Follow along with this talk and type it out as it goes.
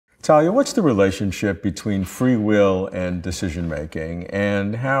Talia, what's the relationship between free will and decision making,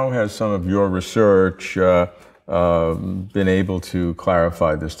 and how has some of your research been able to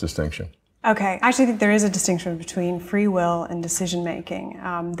clarify this distinction? Okay, I actually think there is a distinction between free will and decision making.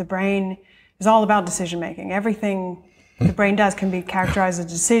 The brain is all about decision making. Everything the brain does can be characterized as a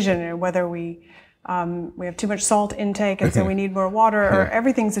decision, whether we have too much salt intake and so we need more water, or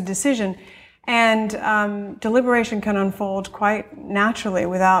everything's a decision. And deliberation can unfold quite naturally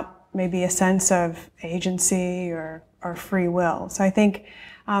without maybe a sense of agency or free will. So I think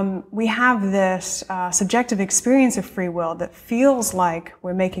we have this subjective experience of free will that feels like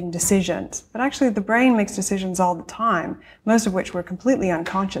we're making decisions, but actually the brain makes decisions all the time, most of which we're completely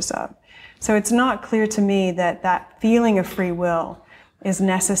unconscious of. So it's not clear to me that that feeling of free will is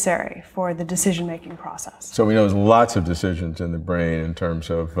necessary for the decision-making process. So we know there's lots of decisions in the brain in terms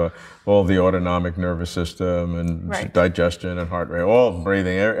of all the autonomic nervous system and digestion and heart rate, all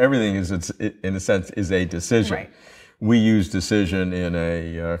breathing, everything is, in a sense, is a decision. Right. We use decision in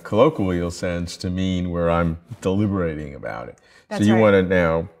a colloquial sense to mean where I'm deliberating about it. That's so you right. want to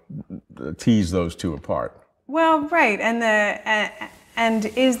now tease those two apart. Well, right, and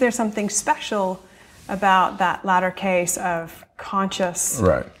is there something special about that latter case of conscious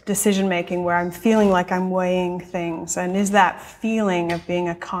decision-making where I'm feeling like I'm weighing things? And is that feeling of being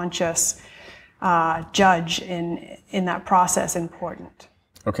a conscious judge in that process important?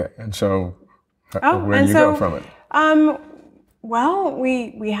 Okay, and so where do you go from it? Well,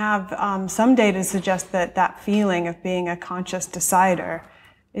 we have some data to suggest that that feeling of being a conscious decider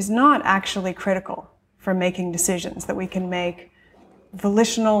is not actually critical for making decisions, that we can make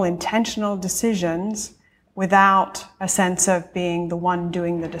volitional, intentional decisions without a sense of being the one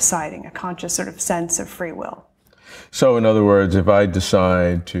doing the deciding, a conscious sort of sense of free will. So in other words, if I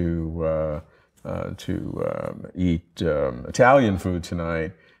decide to eat Italian food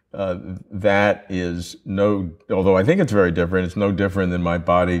tonight, that is although I think it's very different, it's no different than my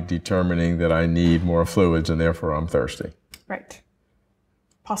body determining that I need more fluids and therefore I'm thirsty. Right.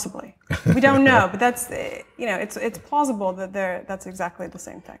 Possibly. We don't know, but that's, it's plausible that that's exactly the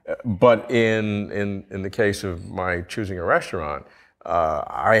same thing. But in the case of my choosing a restaurant,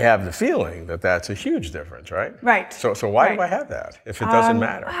 I have the feeling that that's a huge difference, right? Right. So why do I have that if it doesn't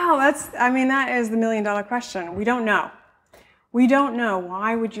matter? Well, that is the million-dollar question. We don't know. We don't know.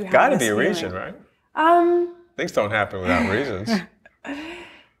 Why would you have Got to this be a feeling? reason, right? Things don't happen without reasons.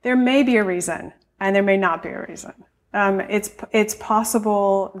 There may be a reason, and there may not be a reason. It's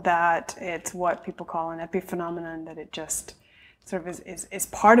possible that it's what people call an epiphenomenon, that it just sort of is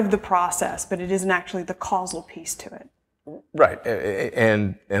part of the process, but it isn't actually the causal piece to it. Right,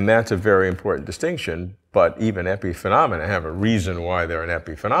 and that's a very important distinction, but even epiphenomena have a reason why they're an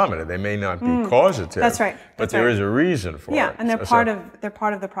epiphenomena. They may not be causative. That's right. But there is a reason for it. Yeah, and they're part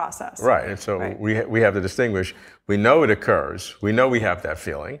of the process. Right, and so we have to distinguish. We know it occurs. We know we have that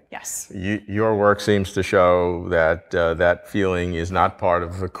feeling. Yes. Your work seems to show that that feeling is not part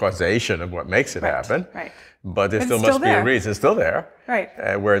of the causation of what makes it happen. Right. But there still must be a reason. It's still there.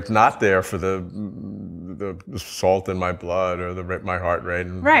 Right. Where it's not there for the salt in my blood or my heart rate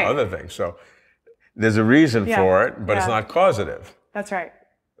and other things. So there's a reason for it, but it's not causative. That's right.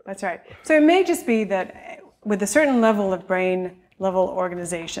 That's right. So it may just be that with a certain level of brain level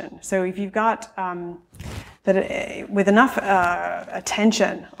organization. So if you've got with enough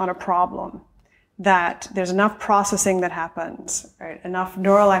attention on a problem, that there's enough processing that happens, right? Enough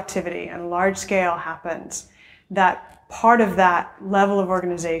neural activity and large scale happens, that part of that level of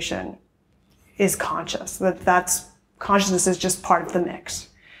organization is conscious. That's consciousness is just part of the mix,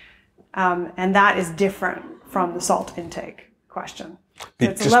 and that is different from the salt intake question.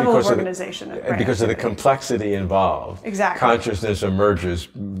 It's a level of organization because of the complexity involved. Exactly. Consciousness emerges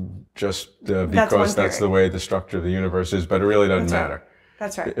just because that's the way the structure of the universe is, but it really doesn't matter.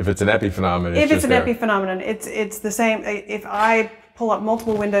 That's right. If it's an epiphenomenon, if it's an epiphenomenon, it's the same. If I pull up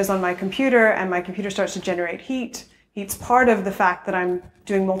multiple windows on my computer and my computer starts to generate heat, heat's part of the fact that I'm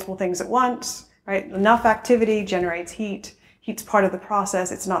doing multiple things at once, right? Enough activity generates heat. Heat's part of the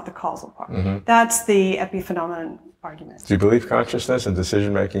process. It's not the causal part. Mm-hmm. That's the epiphenomenon argument. Do you believe consciousness and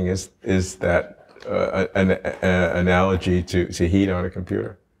decision making is that an analogy to heat on a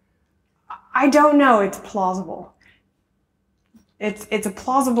computer? I don't know. It's plausible. It's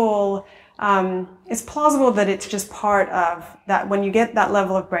plausible that it's just part of that. When you get that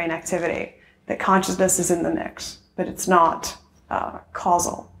level of brain activity, that consciousness is in the mix, but it's not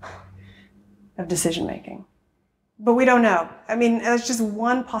causal of decision making. But we don't know. I mean, it's just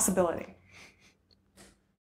one possibility.